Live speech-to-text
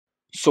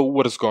So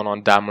what is going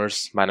on,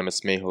 Dammers? My name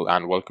is Mehul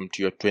and welcome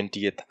to your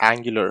 20th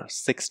Angular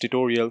 6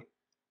 tutorial,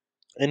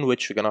 in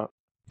which we're gonna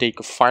take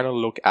a final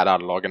look at our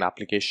login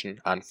application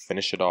and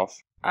finish it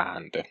off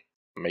and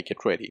make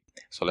it ready.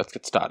 So let's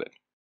get started.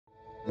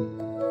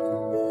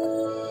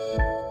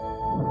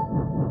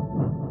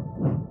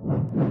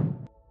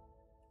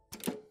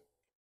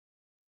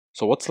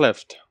 So what's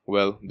left?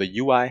 Well, the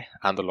UI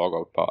and the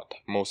logout part,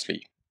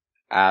 mostly,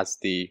 as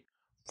the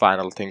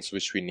final things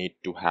which we need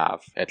to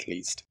have at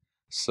least.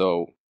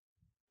 So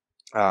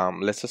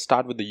let's just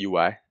start with the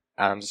UI,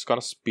 and I'm just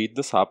gonna speed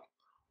this up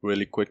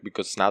really quick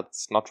because now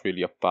it's not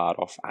really a part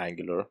of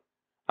Angular.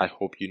 I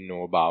hope you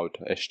know about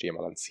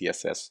HTML and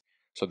CSS.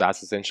 So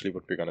that's essentially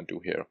what we're gonna do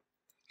here.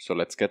 So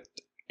let's get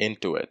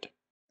into it.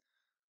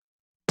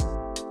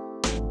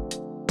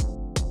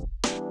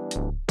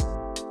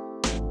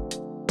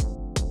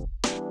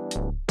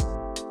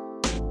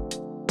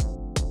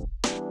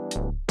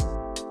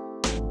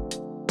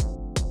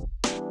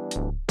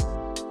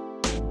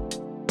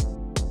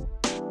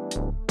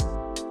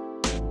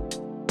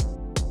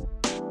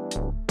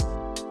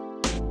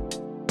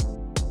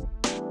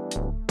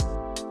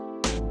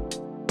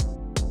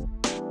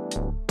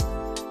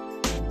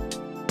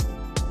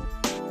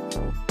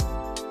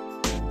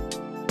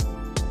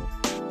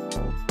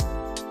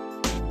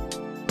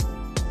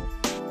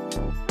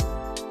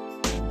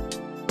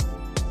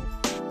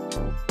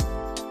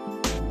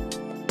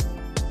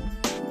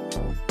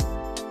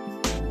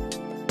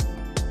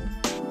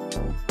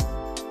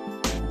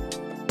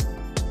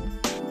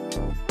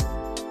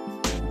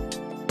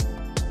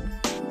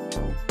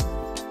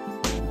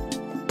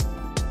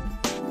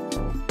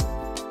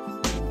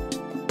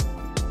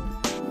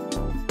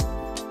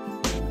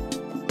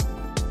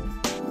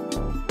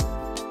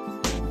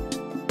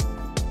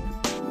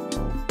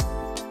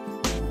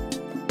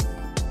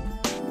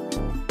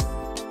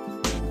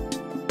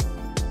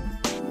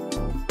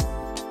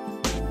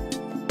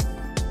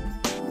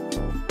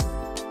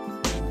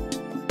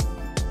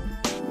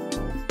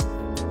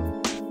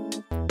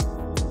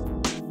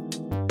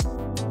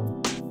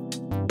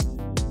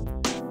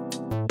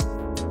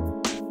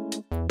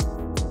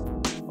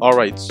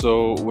 Alright,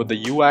 so with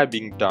the UI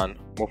being done,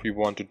 what we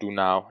want to do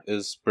now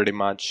is pretty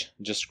much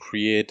just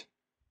create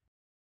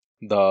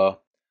the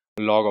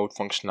logout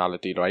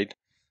functionality, right?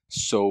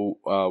 So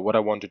what I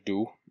want to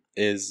do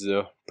is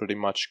pretty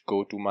much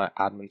go to my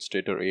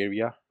administrator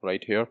area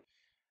right here,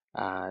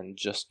 and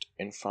just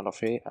in front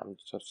of it, I'm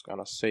just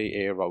gonna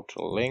say a router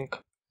link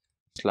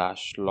 /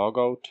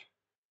 logout,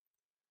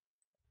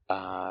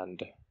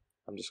 and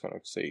I'm just gonna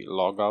say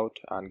logout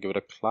and give it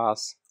a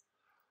class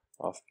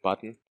of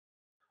button,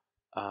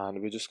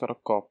 and we're just gonna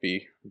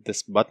copy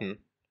this button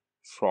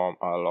from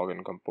our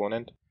login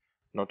component,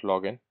 not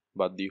login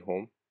but the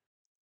home.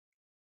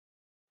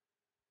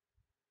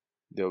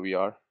 There we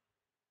are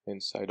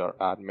inside our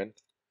admin.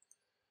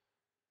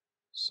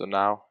 So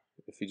now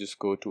if we just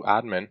go to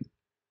admin,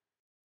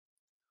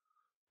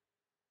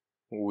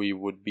 we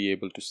would be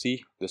able to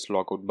see this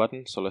logout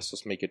button. So let's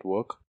just make it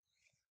work.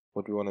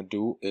 What we want to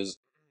do is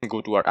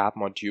go to our app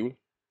module,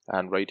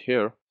 and right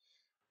here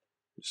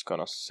just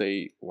gonna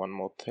say one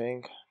more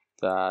thing,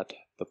 that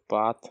the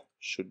path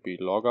should be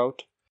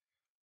logout,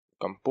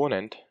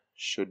 component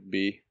should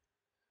be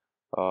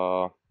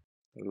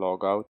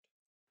logout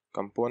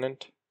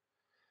component.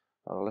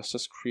 Let's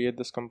just create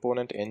this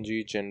component,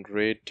 ng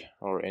generate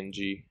or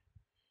ng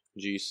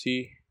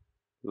gc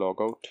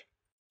logout,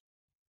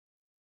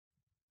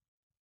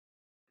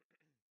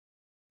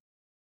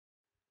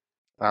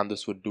 and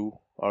this would do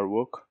our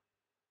work.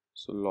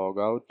 So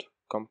logout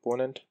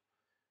component,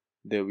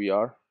 there we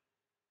are,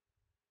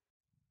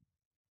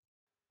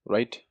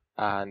 right?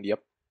 And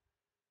yep,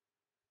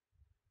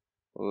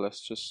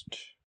 let's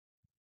just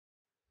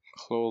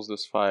close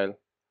this file,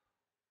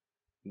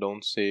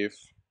 don't save,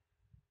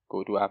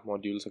 go to app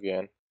modules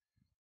again.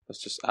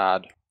 Let's just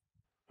add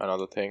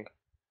another thing,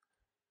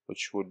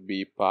 which would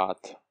be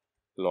path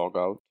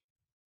logout,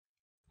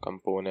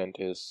 component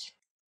is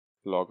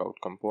logout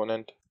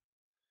component,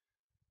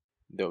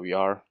 there we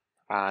are.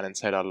 And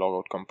inside our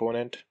logout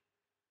component,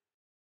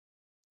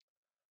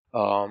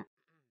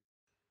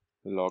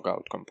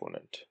 logout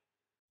component,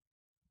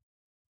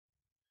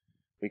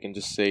 we can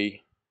just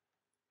say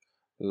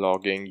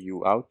logging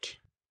you out,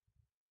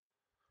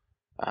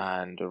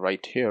 and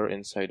right here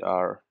inside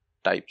our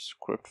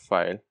TypeScript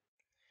file,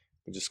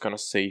 we're just gonna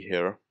say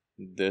here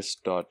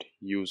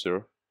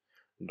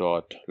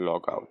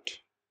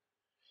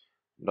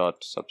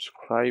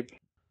this.user.logout.subscribe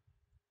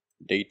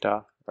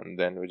data, and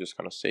then we're just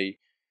gonna say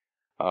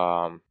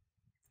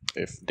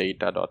if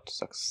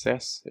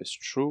data.success is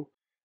true,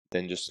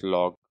 then just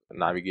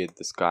navigate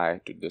this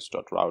guy to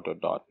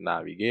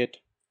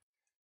this.router.navigate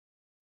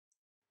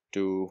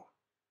to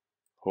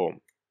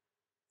home,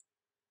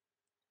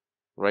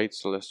 right?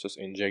 So let's just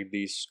inject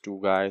these two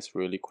guys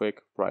really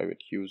quick,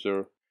 private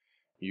user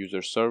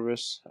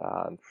service,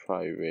 and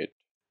private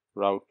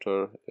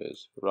router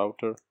is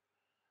router,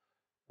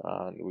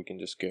 and we can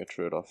just get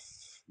rid of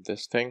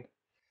this thing.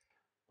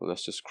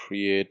 let's just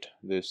create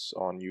this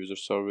on user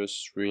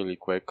service really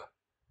quick,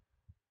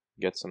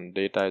 get some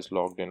data is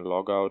logged in,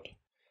 logout,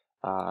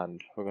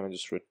 and we're going to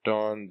just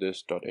return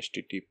this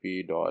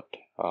 .http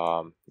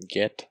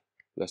get,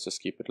 let's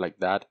just keep it like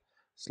that,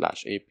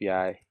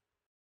 /API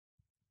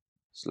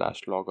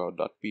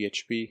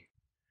 /logout.php,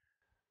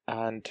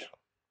 and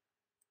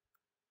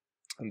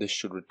this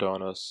should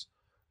return us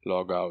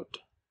logout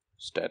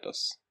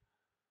status.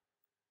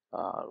 We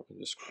can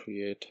just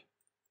create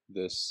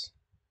this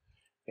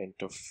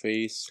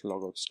interface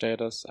logout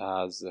status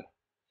as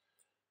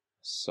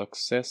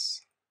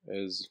success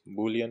is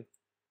boolean,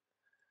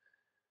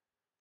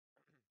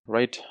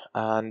 right?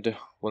 And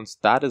once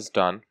that is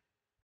done,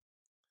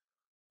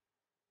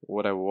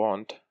 what I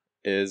want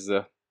is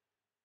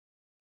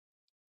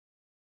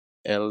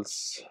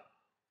else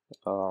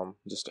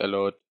just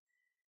alert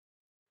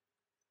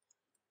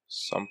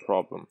some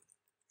problem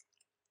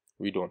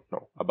we don't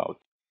know about.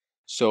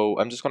 So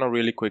I'm just gonna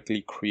really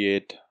quickly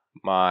create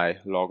my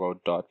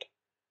logout.php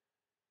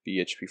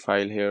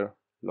file here,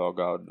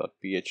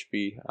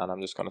 logout.php, and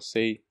I'm just gonna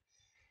say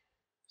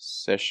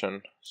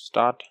session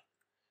start.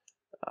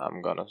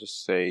 I'm gonna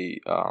just say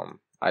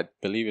I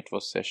believe it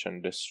was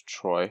session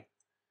destroy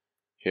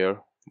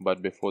here,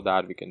 but before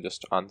that we can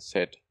just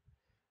unset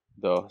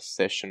the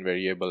session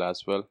variable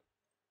as well.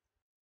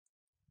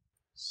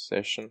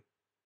 Session.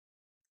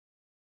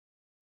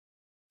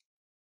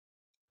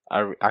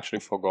 I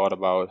actually forgot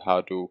about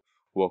how to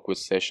work with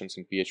sessions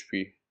in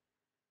PHP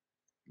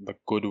the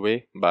good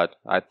way, but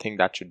I think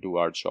that should do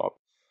our job.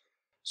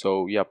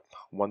 So yep,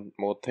 one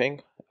more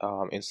thing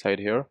inside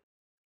here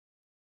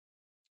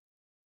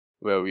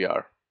where we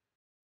are.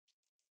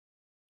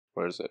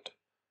 Where is it?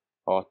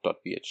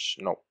 Auth.php.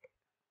 Nope.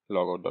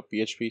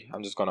 Logout.php.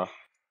 I'm just gonna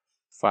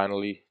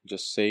finally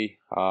just say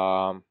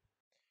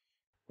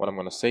what I'm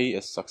gonna say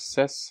is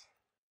success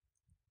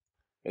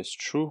is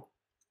true,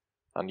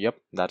 and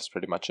yep, that's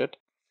pretty much it.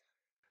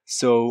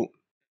 So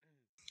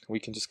we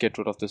can just get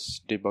rid of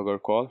this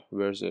debugger call.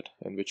 Where is it?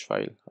 In which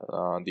file?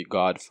 The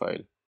guard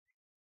file.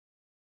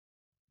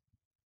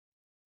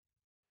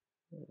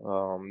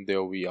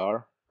 There we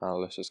are.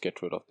 Let's just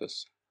get rid of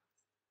this.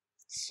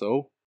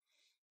 So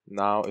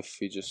now if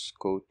we just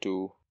go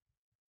to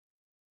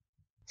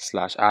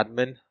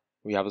 /admin,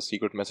 we have a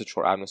secret message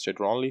for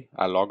administrator only.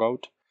 I log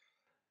out,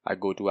 I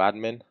go to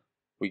admin,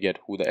 we get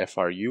who the F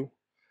are you.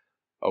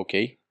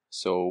 Okay,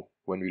 so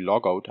when we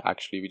log out,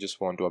 actually we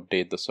just want to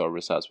update the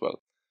service as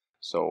well.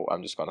 So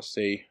I'm just gonna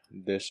say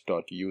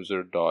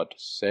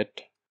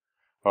this.user.set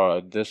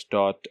or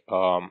this.auth.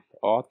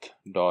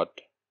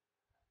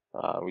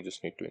 We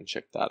just need to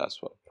inject that as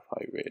well.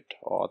 Private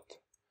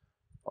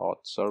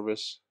auth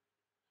service,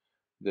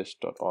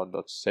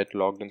 this.auth.set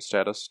logged in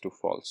status to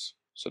false.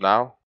 So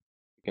now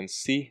you can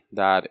see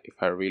that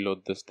if I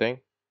reload this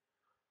thing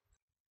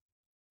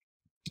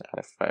and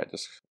if I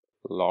just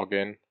log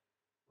in,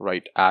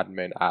 write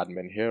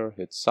admin here,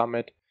 hit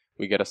submit,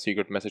 we get a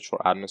secret message for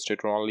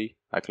administrator only.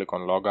 I click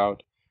on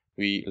logout,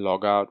 we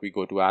log out, we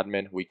go to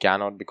admin, we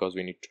cannot because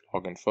we need to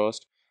log in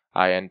first.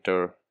 I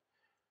enter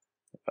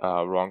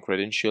wrong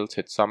credentials,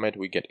 hit submit,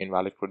 we get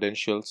invalid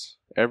credentials.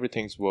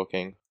 Everything's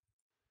working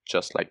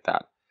just like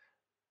that.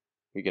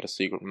 We get a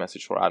secret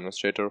message for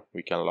administrator,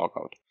 we can log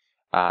out,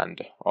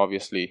 and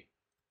obviously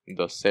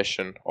the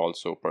session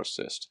also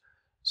persists,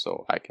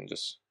 so I can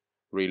just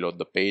reload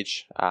the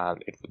page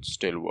and it would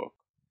still work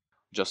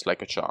just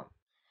like a charm.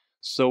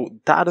 So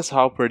that is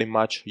how pretty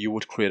much you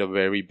would create a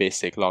very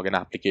basic login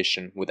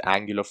application with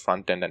Angular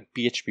frontend and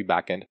PHP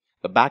backend.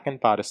 The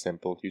backend part is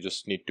simple. You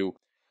just need to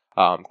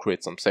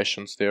create some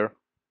sessions there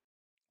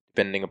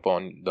depending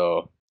upon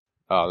the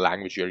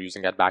language you're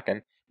using at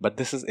backend. But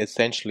this is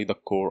essentially the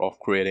core of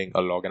creating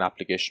a login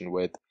application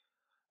with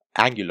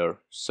Angular.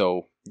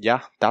 So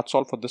yeah, that's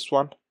all for this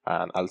one,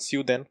 and I'll see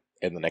you then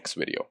in the next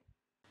video.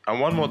 And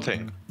one more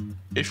thing,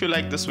 if you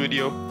like this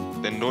video,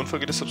 then don't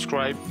forget to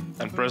subscribe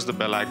and press the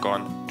bell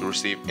icon to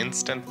receive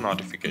instant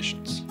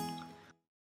notifications.